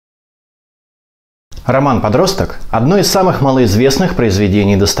Роман «Подросток» – одно из самых малоизвестных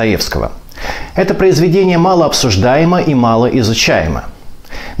произведений Достоевского. Это произведение мало обсуждаемо и мало изучаемо.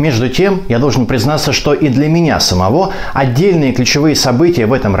 Между тем, я должен признаться, что и для меня самого отдельные ключевые события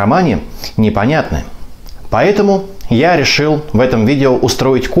в этом романе непонятны. Поэтому я решил в этом видео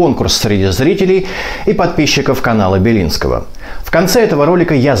устроить конкурс среди зрителей и подписчиков канала Белинского. В конце этого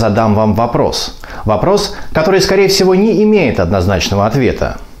ролика я задам вам вопрос. Вопрос, который, скорее всего, не имеет однозначного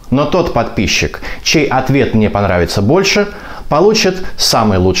ответа. Но тот подписчик, чей ответ мне понравится больше, получит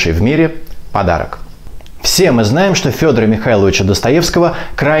самый лучший в мире подарок. Все мы знаем, что Федора Михайловича Достоевского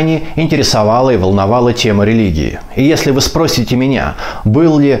крайне интересовала и волновала тема религии. И если вы спросите меня,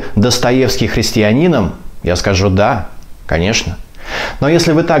 был ли Достоевский христианином, я скажу «да», конечно. Но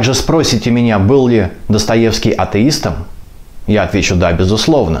если вы также спросите меня, был ли Достоевский атеистом, я отвечу «да»,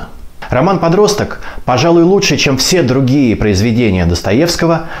 безусловно. Роман «Подросток», пожалуй, лучше, чем все другие произведения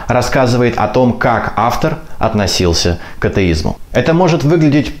Достоевского, рассказывает о том, как автор относился к атеизму. Это может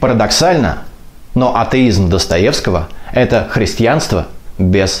выглядеть парадоксально, но атеизм Достоевского – это христианство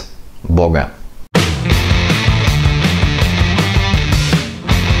без Бога.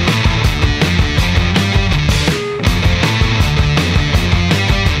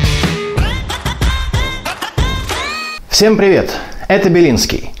 Всем привет! Это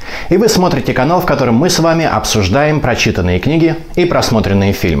Белинский. И вы смотрите канал, в котором мы с вами обсуждаем прочитанные книги и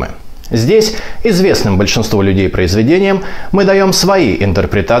просмотренные фильмы. Здесь известным большинству людей произведениям мы даем свои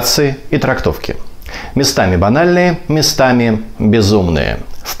интерпретации и трактовки. Местами банальные, местами безумные.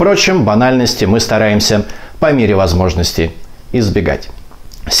 Впрочем, банальности мы стараемся по мере возможности избегать.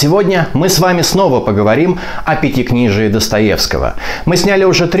 Сегодня мы с вами снова поговорим о Пятикнижии Достоевского. Мы сняли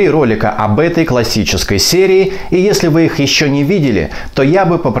уже 3 ролика об этой классической серии, и если вы их еще не видели, то я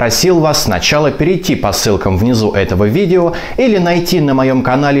бы попросил вас сначала перейти по ссылкам внизу этого видео или найти на моем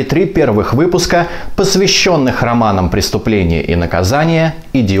канале 3 первых выпуска, посвященных романам «Преступление и наказание»,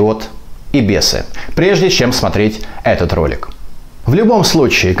 «Идиот» и «Бесы», прежде чем смотреть этот ролик. В любом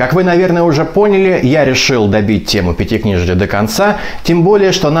случае, как вы, наверное, уже поняли, я решил добить тему Пятикнижия до конца, тем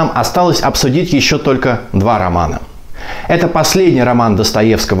более, что нам осталось обсудить еще только 2 романа. Это последний роман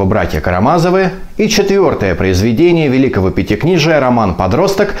Достоевского «Братья Карамазовы» и 4-е произведение Великого Пятикнижия роман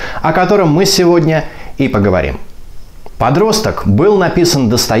 «Подросток», о котором мы сегодня и поговорим. «Подросток» был написан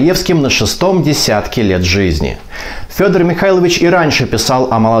Достоевским на 6-м десятке лет жизни. Федор Михайлович и раньше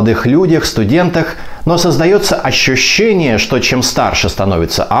писал о молодых людях, студентах, но создается ощущение, что чем старше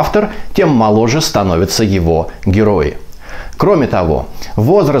становится автор, тем моложе становятся его герои. Кроме того,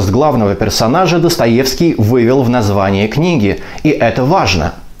 возраст главного персонажа Достоевский вывел в название книги, и это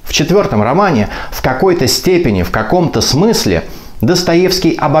важно. В 4-м романе в какой-то степени, в каком-то смысле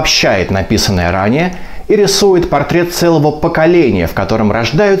Достоевский обобщает написанное ранее и рисует портрет целого поколения, в котором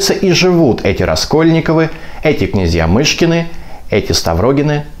рождаются и живут эти Раскольниковы, эти князья Мышкины, эти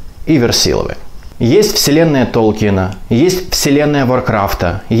Ставрогины и Версиловы. Есть вселенная Толкиена, есть вселенная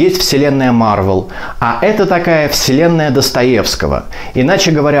Варкрафта, есть вселенная Марвел, а это такая вселенная Достоевского,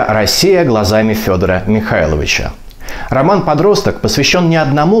 иначе говоря, Россия глазами Федора Михайловича. Роман «Подросток» посвящен не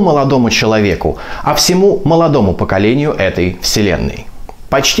одному молодому человеку, а всему молодому поколению этой вселенной.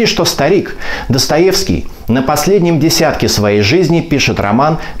 Почти что старик, Достоевский на последнем десятке своей жизни пишет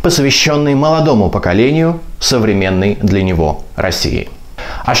роман, посвященный молодому поколению современной для него России.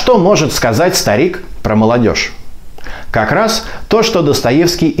 А что может сказать старик про молодежь? Как раз то, что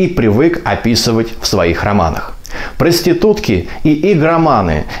Достоевский и привык описывать в своих романах. Проститутки и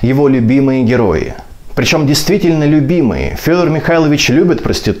игроманы – его любимые герои. Причем действительно любимые. Федор Михайлович любит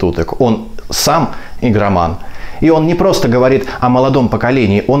проституток, он сам игроман. И он не просто говорит о молодом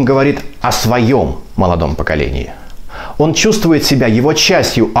поколении, он говорит о своем молодом поколении. Он чувствует себя его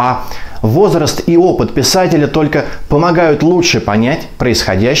частью, а возраст и опыт писателя только помогают лучше понять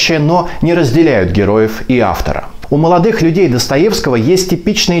происходящее, но не разделяют героев и автора. У молодых людей Достоевского есть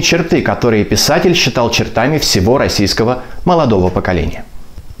типичные черты, которые писатель считал чертами всего российского молодого поколения.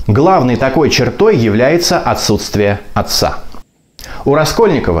 Главной такой чертой является отсутствие отца. У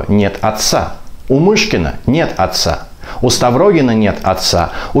Раскольникова нет отца. У Мышкина нет отца. У Ставрогина нет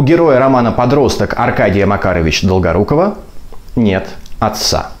отца. У героя романа «Подросток» Аркадия Макаровича Долгорукова нет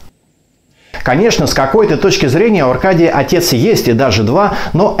отца. Конечно, с какой-то точки зрения у Аркадия отец есть и даже 2,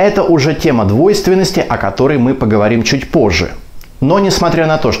 но это уже тема двойственности, о которой мы поговорим чуть позже. Но несмотря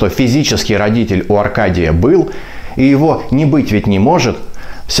на то, что физический родитель у Аркадия был, и его не быть ведь не может,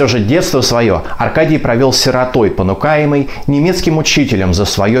 все же детство свое Аркадий провел сиротой, понукаемый немецким учителем за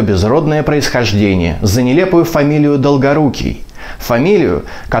свое безродное происхождение, за нелепую фамилию Долгорукий. Фамилию,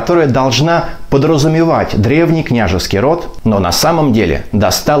 которая должна подразумевать древний княжеский род, но на самом деле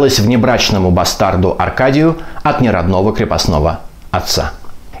досталась внебрачному бастарду Аркадию от неродного крепостного отца.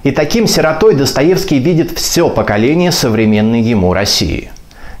 И таким сиротой Достоевский видит все поколение современной ему России.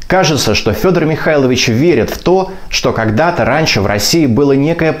 Кажется, что Федор Михайлович верит в то, что когда-то раньше в России было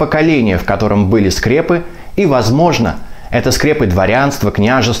некое поколение, в котором были скрепы, и, возможно, это скрепы дворянства,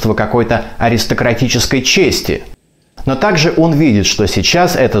 княжества, какой-то аристократической чести. Но также он видит, что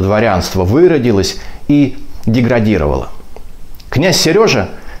сейчас это дворянство выродилось и деградировало. Князь Сережа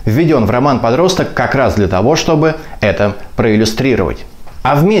введен в роман «Подросток» как раз для того, чтобы это проиллюстрировать.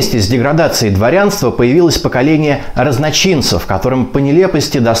 А вместе с деградацией дворянства появилось поколение разночинцев, которым по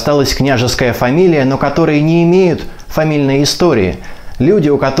нелепости досталась княжеская фамилия, но которые не имеют фамильной истории. Люди,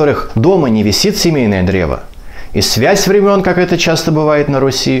 у которых дома не висит семейное древо. И связь времен, как это часто бывает на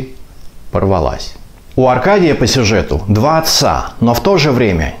Руси, порвалась. У Аркадия по сюжету два отца, но в то же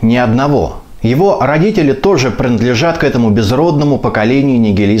время ни одного. Его родители тоже принадлежат к этому безродному поколению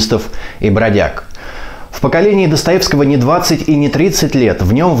нигилистов и бродяг. В поколении Достоевского не 20 и не 30 лет,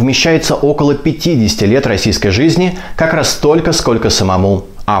 в нем вмещается около 50 лет российской жизни, как раз столько, сколько самому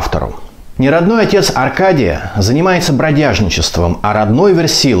автору. Неродной отец Аркадия занимается бродяжничеством, а родной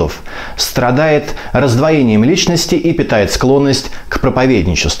Версилов страдает раздвоением личности и питает склонность к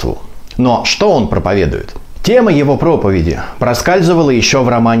проповедничеству. Но что он проповедует? Тема его проповеди проскальзывала еще в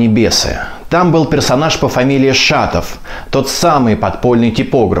романе «Бесы». Там был персонаж по фамилии Шатов, тот самый подпольный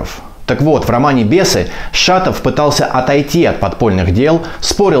типограф. Так вот, в романе «Бесы» Шатов пытался отойти от подпольных дел,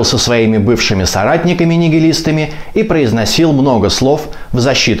 спорил со своими бывшими соратниками-нигилистами и произносил много слов в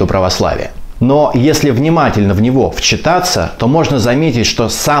защиту православия. Но если внимательно в него вчитаться, то можно заметить, что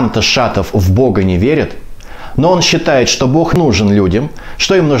сам-то Шатов в Бога не верит, но он считает, что Бог нужен людям,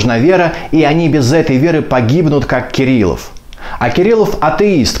 что им нужна вера, и они без этой веры погибнут, как Кириллов. А Кириллов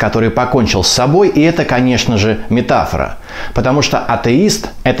атеист, который покончил с собой, и это, конечно же, метафора. Потому что атеист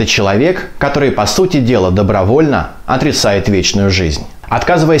 – это человек, который, по сути дела, добровольно отрицает вечную жизнь.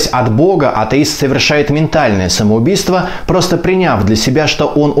 Отказываясь от Бога, атеист совершает ментальное самоубийство, просто приняв для себя, что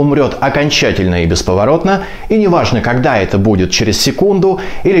он умрет окончательно и бесповоротно, и неважно, когда это будет, через секунду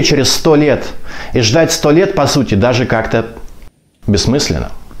или через 100 лет. И ждать 100 лет, по сути, даже как-то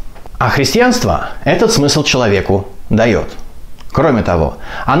бессмысленно. А христианство этот смысл человеку дает. Кроме того,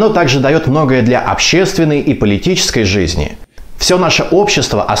 оно также дает многое для общественной и политической жизни. Все наше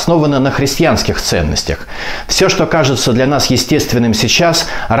общество основано на христианских ценностях. Все, что кажется для нас естественным сейчас,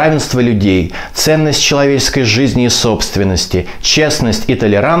 равенство людей, ценность человеческой жизни и собственности, честность и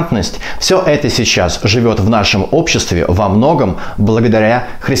толерантность, все это сейчас живет в нашем обществе во многом благодаря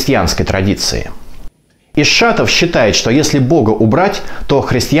христианской традиции. И Шатов считает, что если Бога убрать, то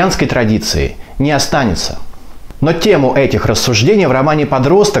христианской традиции не останется. Но тему этих рассуждений в романе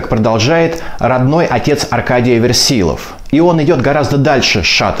 «Подросток» продолжает родной отец Аркадия Версилов. И он идет гораздо дальше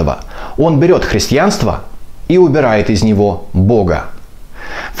Шатова. Он берет христианство и убирает из него Бога.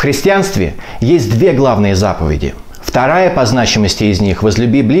 В христианстве есть две главные заповеди. Вторая по значимости из них –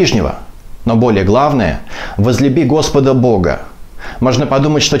 «возлюби ближнего», но более главное – «возлюби Господа Бога». Можно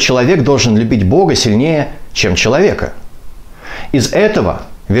подумать, что человек должен любить Бога сильнее, чем человека. Из этого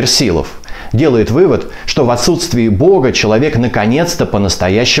Версилов делает вывод, что в отсутствии Бога человек наконец-то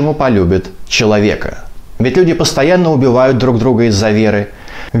по-настоящему полюбит человека. Ведь люди постоянно убивают друг друга из-за веры.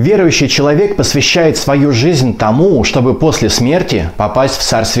 Верующий человек посвящает свою жизнь тому, чтобы после смерти попасть в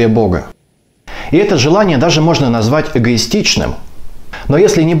Царствие Бога. И это желание даже можно назвать эгоистичным. Но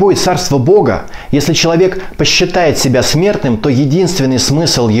если не будет Царства Бога, если человек посчитает себя смертным, то единственный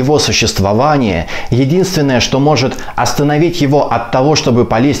смысл его существования, единственное, что может остановить его от того, чтобы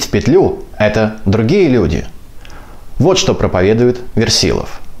полезть в петлю, это другие люди. Вот что проповедует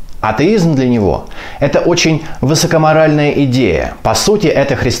Версилов. Атеизм для него – это очень высокоморальная идея. По сути,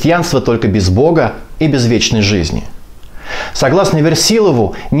 это христианство только без Бога и без вечной жизни. Согласно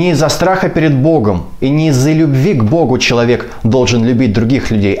Версилову, не из-за страха перед Богом и не из-за любви к Богу человек должен любить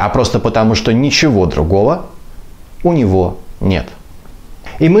других людей, а просто потому, что ничего другого у него нет.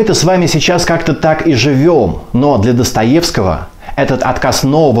 И мы-то с вами сейчас как-то так и живем, но для Достоевского этот отказ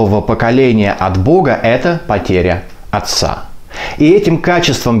нового поколения от Бога – это потеря отца. И этим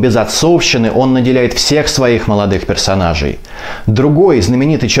качеством безотцовщины он наделяет всех своих молодых персонажей. Другой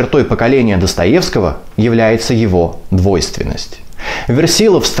знаменитой чертой поколения Достоевского является его двойственность.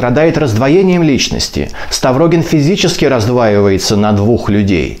 Версилов страдает раздвоением личности. Ставрогин физически раздваивается на двух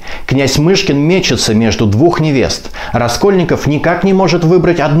людей. Князь Мышкин мечется между двух невест. Раскольников никак не может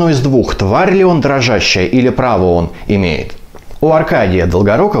выбрать одну из двух, тварь ли он дрожащая или право он имеет. У Аркадия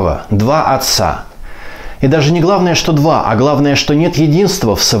Долгорукова два отца. И даже не главное, что два, а главное, что нет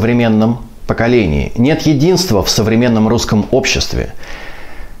единства в современном поколении, нет единства в современном русском обществе.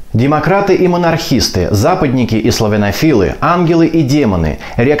 Демократы и монархисты, западники и славянофилы, ангелы и демоны,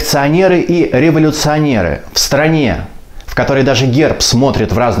 реакционеры и революционеры в стране, в которой даже герб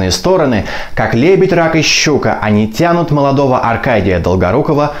смотрит в разные стороны, как лебедь, рак и щука, они тянут молодого Аркадия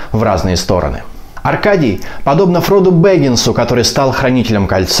Долгорукова в разные стороны. Аркадий, подобно Фроду Бэггинсу, который стал хранителем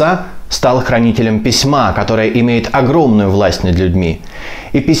кольца, стал хранителем письма, которое имеет огромную власть над людьми.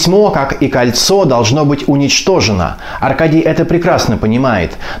 И письмо, как и кольцо, должно быть уничтожено. Аркадий это прекрасно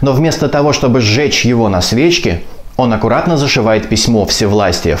понимает, но вместо того, чтобы сжечь его на свечке, он аккуратно зашивает письмо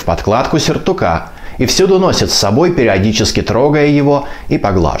всевластия в подкладку сюртука и всюду носит с собой, периодически трогая его и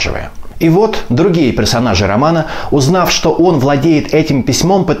поглаживая. И вот другие персонажи романа, узнав, что он владеет этим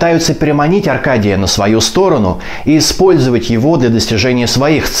письмом, пытаются переманить Аркадия на свою сторону и использовать его для достижения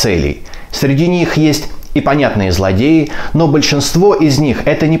своих целей. Среди них есть и понятные злодеи, но большинство из них –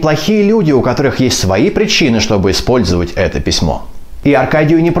 это неплохие люди, у которых есть свои причины, чтобы использовать это письмо. И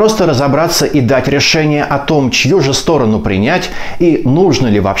Аркадию не просто разобраться и дать решение о том, чью же сторону принять, и нужно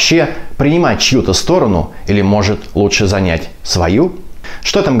ли вообще принимать чью-то сторону, или может лучше занять свою.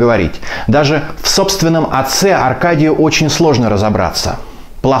 Что там говорить? Даже в собственном отце Аркадию очень сложно разобраться.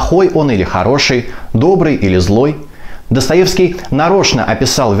 Плохой он или хороший, добрый или злой. Достоевский нарочно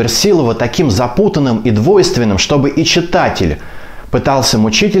описал Версилова таким запутанным и двойственным, чтобы и читатель пытался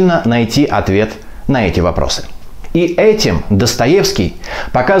мучительно найти ответ на эти вопросы. И этим Достоевский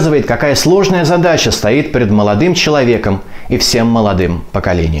показывает, какая сложная задача стоит перед молодым человеком и всем молодым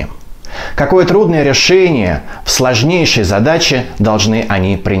поколением. Какое трудное решение в сложнейшей задаче должны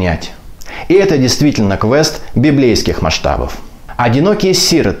они принять. И это действительно квест библейских масштабов. Одинокие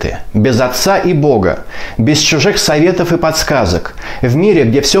сироты, без отца и Бога, без чужих советов и подсказок, в мире,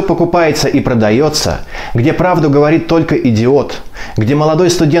 где все покупается и продается, где правду говорит только идиот, где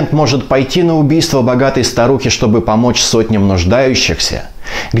молодой студент может пойти на убийство богатой старухи, чтобы помочь сотням нуждающихся,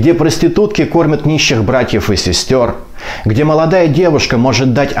 где проститутки кормят нищих братьев и сестер, где молодая девушка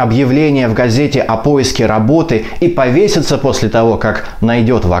может дать объявление в газете о поиске работы и повеситься после того, как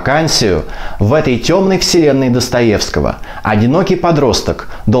найдет вакансию, в этой темной вселенной Достоевского одинокий подросток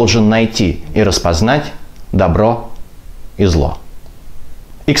должен найти и распознать добро и зло.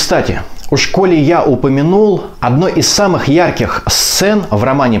 И, кстати, уж коли я упомянул, одной из самых ярких сцен в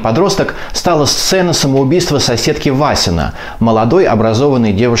романе «Подросток» стала сцена самоубийства соседки Васина, молодой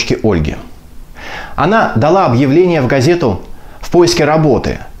образованной девушки Ольги. Она дала объявление в газету в поиске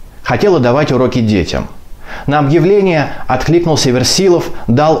работы, хотела давать уроки детям. На объявление откликнулся Версилов,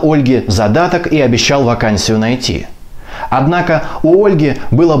 дал Ольге задаток и обещал вакансию найти. Однако у Ольги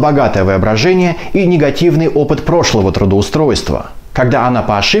было богатое воображение и негативный опыт прошлого трудоустройства, когда она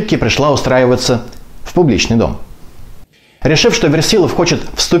по ошибке пришла устраиваться в публичный дом. Решив, что Версилов хочет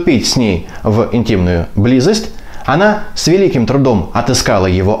вступить с ней в интимную близость, она с великим трудом отыскала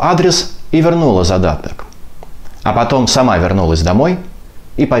его адрес и вернула задаток. А потом сама вернулась домой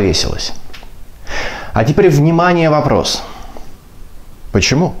и повесилась. А теперь, внимание, вопрос.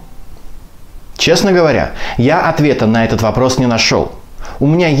 Почему? Честно говоря, я ответа на этот вопрос не нашел. У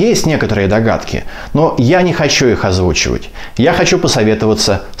меня есть некоторые догадки, но я не хочу их озвучивать. Я хочу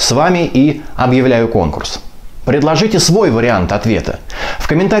посоветоваться с вами и объявляю конкурс. Предложите свой вариант ответа. В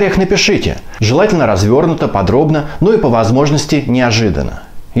комментариях напишите, желательно развернуто, подробно, ну и по возможности неожиданно.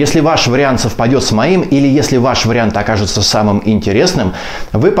 Если ваш вариант совпадет с моим, или если ваш вариант окажется самым интересным,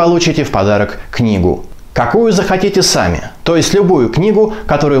 вы получите в подарок книгу. Какую захотите сами. То есть любую книгу,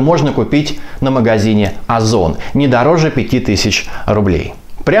 которую можно купить на магазине Озон, не дороже 5000 рублей.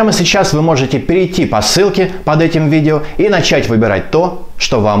 Прямо сейчас вы можете перейти по ссылке под этим видео и начать выбирать то,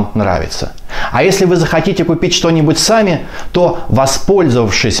 что вам нравится. А если вы захотите купить что-нибудь сами, то,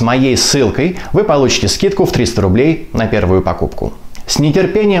 воспользовавшись моей ссылкой, вы получите скидку в 300 рублей на первую покупку. С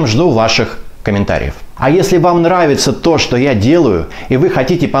нетерпением жду ваших комментариев. А если вам нравится то, что я делаю, и вы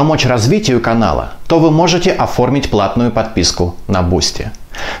хотите помочь развитию канала, то вы можете оформить платную подписку на Бусти.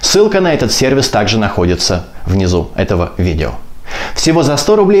 Ссылка на этот сервис также находится внизу этого видео. Всего за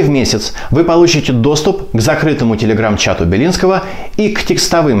 100 рублей в месяц вы получите доступ к закрытому телеграм-чату Белинского и к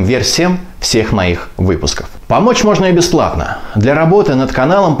текстовым версиям всех моих выпусков. Помочь можно и бесплатно. Для работы над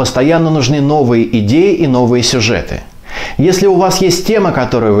каналом постоянно нужны новые идеи и новые сюжеты. Если у вас есть тема,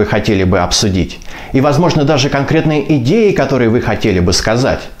 которую вы хотели бы обсудить, и, возможно, даже конкретные идеи, которые вы хотели бы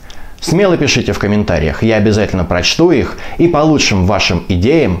сказать, смело пишите в комментариях, я обязательно прочту их, и по лучшим вашим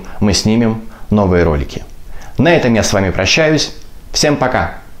идеям мы снимем новые ролики. На этом я с вами прощаюсь. Всем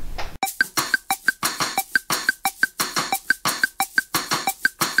пока!